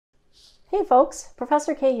Hey folks,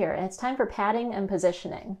 Professor K here, and it's time for padding and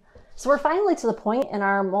positioning. So we're finally to the point in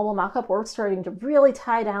our mobile mockup where we're starting to really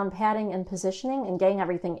tie down padding and positioning and getting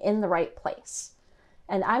everything in the right place.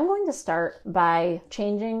 And I'm going to start by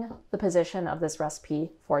changing the position of this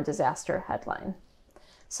recipe for disaster headline.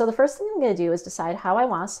 So the first thing I'm going to do is decide how I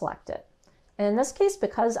want to select it. And in this case,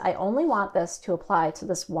 because I only want this to apply to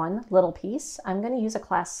this one little piece, I'm going to use a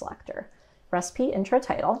class selector. Recipe intro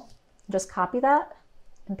title. Just copy that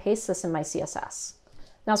and paste this in my CSS.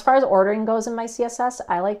 Now, as far as ordering goes in my CSS,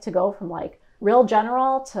 I like to go from like real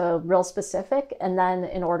general to real specific, and then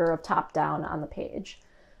in order of top down on the page.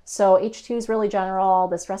 So H2 is really general.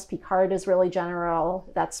 This recipe card is really general.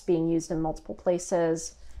 That's being used in multiple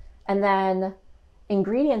places. And then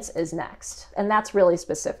ingredients is next, and that's really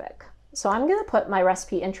specific. So I'm going to put my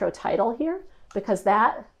recipe intro title here because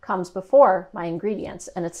that comes before my ingredients,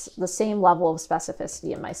 and it's the same level of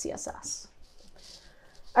specificity in my CSS.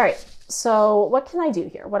 All right, so what can I do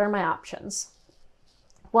here? What are my options?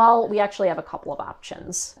 Well, we actually have a couple of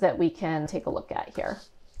options that we can take a look at here.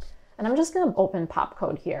 And I'm just going to open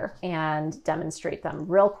Popcode here and demonstrate them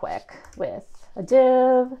real quick with a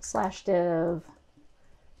div/div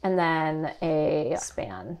and then a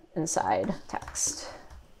span inside text/span.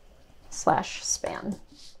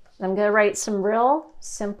 I'm going to write some real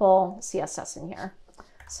simple CSS in here.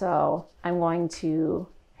 So I'm going to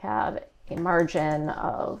have a margin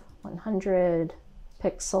of 100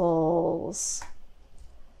 pixels.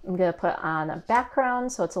 I'm going to put on a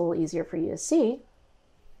background so it's a little easier for you to see.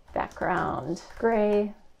 Background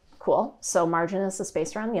gray. Cool. So margin is the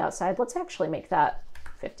space around the outside. Let's actually make that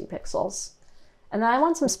 50 pixels. And then I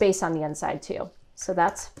want some space on the inside too. So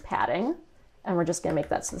that's padding. And we're just going to make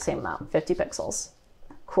that the same amount, 50 pixels.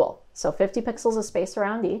 Cool. So 50 pixels of space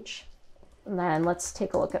around each. And then let's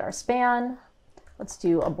take a look at our span. Let's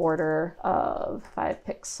do a border of 5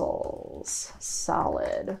 pixels,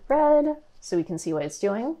 solid red, so we can see what it's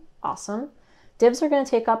doing. Awesome. Divs are going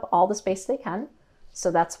to take up all the space they can,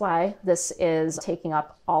 so that's why this is taking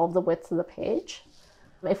up all of the width of the page.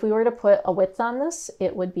 If we were to put a width on this,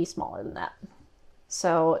 it would be smaller than that.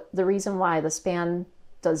 So the reason why the span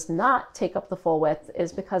does not take up the full width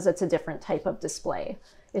is because it's a different type of display.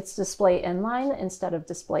 It's display inline instead of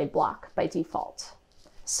display block by default.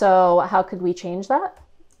 So how could we change that?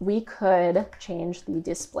 We could change the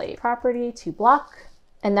display property to block,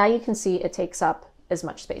 and now you can see it takes up as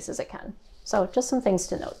much space as it can. So just some things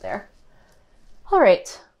to note there. All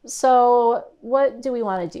right, so what do we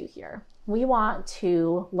want to do here? We want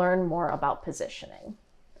to learn more about positioning.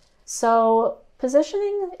 So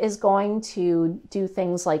positioning is going to do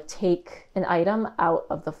things like take an item out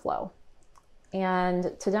of the flow.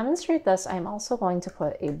 And to demonstrate this, I'm also going to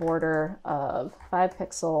put a border of 5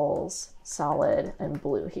 pixels, solid, and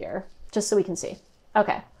blue here, just so we can see.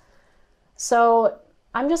 Okay, so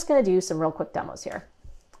I'm just going to do some real quick demos here.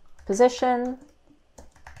 Position,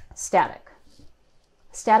 static.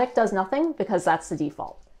 Static does nothing because that's the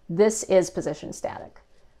default. This is position static.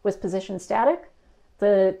 With position static,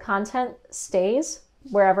 the content stays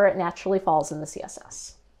wherever it naturally falls in the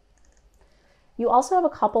CSS. You also have a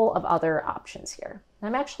couple of other options here.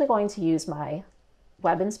 I'm actually going to use my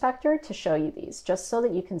web inspector to show you these, just so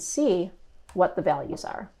that you can see what the values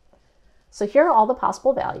are. So here are all the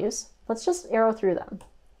possible values. Let's just arrow through them.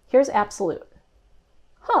 Here's absolute.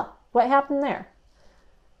 Huh, what happened there?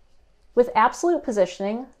 With absolute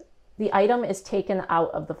positioning, the item is taken out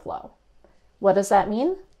of the flow. What does that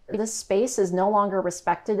mean? This space is no longer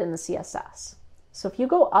respected in the CSS. So if you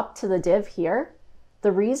go up to the div here,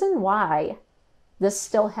 the reason why this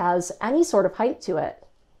still has any sort of height to it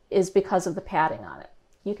is because of the padding on it.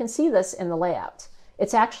 You can see this in the layout.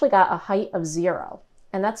 It's actually got a height of 0,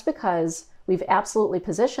 and that's because we've absolutely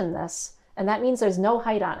positioned this, and that means there's no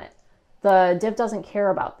height on it. The div doesn't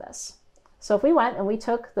care about this. So if we went and we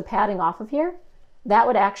took the padding off of here, that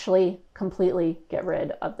would actually completely get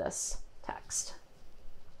rid of this text.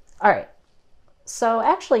 All right. So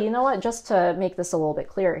actually, you know what, just to make this a little bit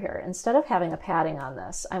clearer here, instead of having a padding on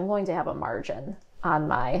this, I'm going to have a margin on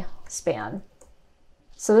my span.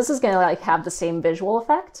 So this is going to like have the same visual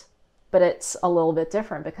effect, but it's a little bit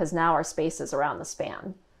different because now our space is around the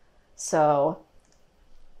span. So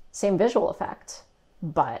same visual effect,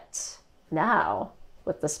 but now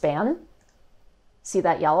with the span, see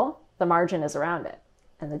that yellow? The margin is around it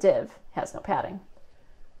and the div has no padding.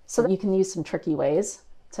 So you can use some tricky ways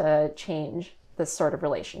to change this sort of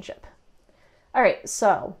relationship. All right,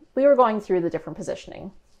 so we were going through the different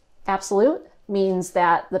positioning. Absolute means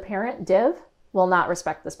that the parent div will not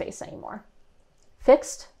respect the space anymore.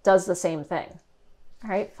 Fixed does the same thing. All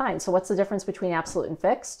right, fine. So what's the difference between absolute and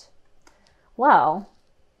fixed? Well,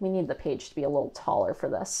 we need the page to be a little taller for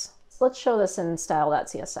this. So let's show this in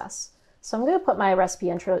style.css. So I'm going to put my recipe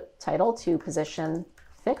intro title to position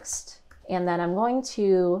fixed, and then I'm going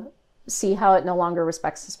to see how it no longer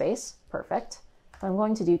respects the space. Perfect. I'm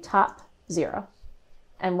going to do top 0.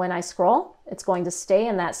 And when I scroll, it's going to stay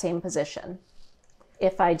in that same position.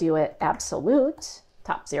 If I do it absolute,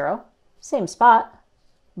 top 0, same spot,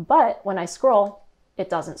 but when I scroll, it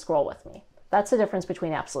doesn't scroll with me. That's the difference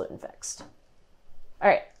between absolute and fixed. All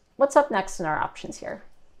right, what's up next in our options here?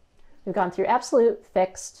 We've gone through absolute,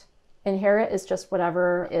 fixed, inherit is just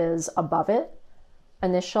whatever is above it,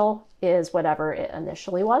 initial is whatever it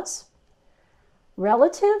initially was.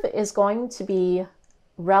 Relative is going to be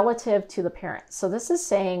relative to the parent. So this is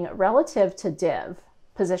saying relative to div,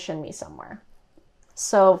 position me somewhere.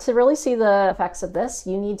 So to really see the effects of this,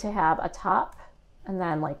 you need to have a top and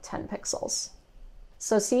then like 10 pixels.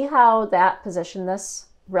 So see how that positioned this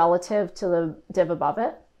relative to the div above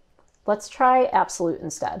it? Let's try absolute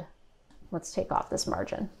instead. Let's take off this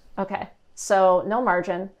margin. Okay, so no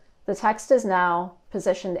margin. The text is now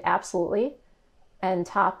positioned absolutely and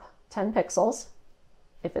top 10 pixels.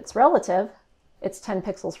 If it's relative, it's 10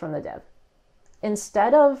 pixels from the div.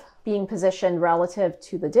 Instead of being positioned relative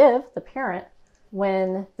to the div, the parent,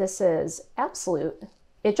 when this is absolute,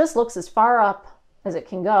 it just looks as far up as it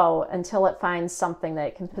can go until it finds something that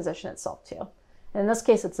it can position itself to. In this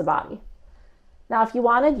case, it's the body. Now, if you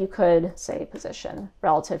wanted, you could say position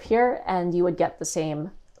relative here, and you would get the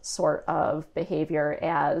same sort of behavior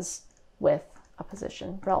as with a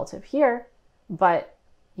position relative here, but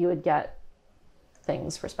you would get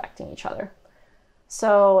things respecting each other.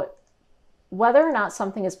 So whether or not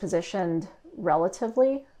something is positioned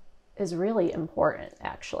relatively is really important,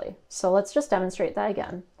 actually. So let's just demonstrate that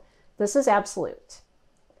again. This is absolute.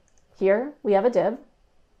 Here we have a div.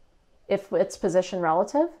 If it's position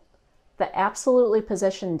relative, the absolutely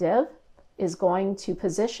positioned div is going to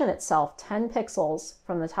position itself 10 pixels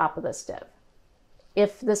from the top of this div.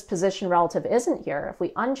 If this position relative isn't here, if we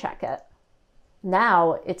uncheck it,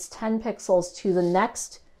 now it's 10 pixels to the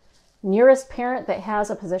next nearest parent that has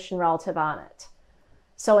a position relative on it.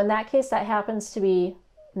 So in that case, that happens to be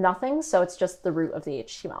nothing, so it's just the root of the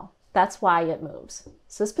HTML. That's why it moves.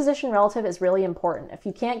 So this position relative is really important. If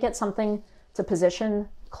you can't get something to position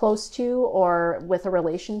close to or with a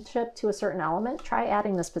relationship to a certain element, try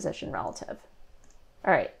adding this position relative.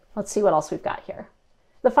 All right, let's see what else we've got here.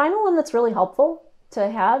 The final one that's really helpful to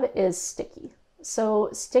have is sticky. So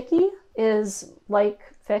sticky is, like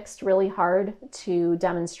fixed, really hard to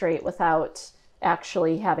demonstrate without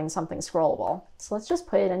actually having something scrollable. So let's just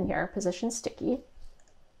put it in here, position sticky.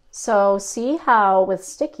 So see how with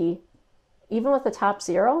sticky, even with the top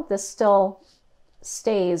 0, this still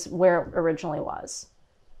stays where it originally was.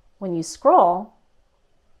 When you scroll,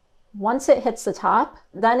 once it hits the top,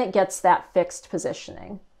 then it gets that fixed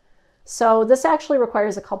positioning. So this actually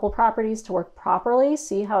requires a couple properties to work properly.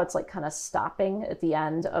 See how it's like kind of stopping at the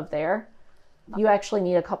end of there? You actually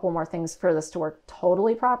need a couple more things for this to work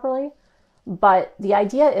totally properly. But the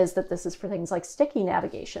idea is that this is for things like sticky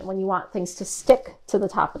navigation, when you want things to stick to the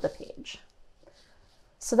top of the page.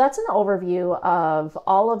 So that's an overview of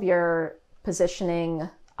all of your positioning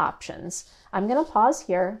options. I'm going to pause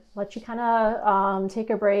here, let you kind of take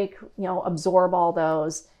a break, absorb all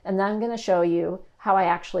those, and then I'm going to show you how I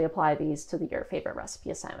actually apply these to your favorite recipe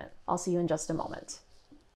assignment. I'll see you in just a moment.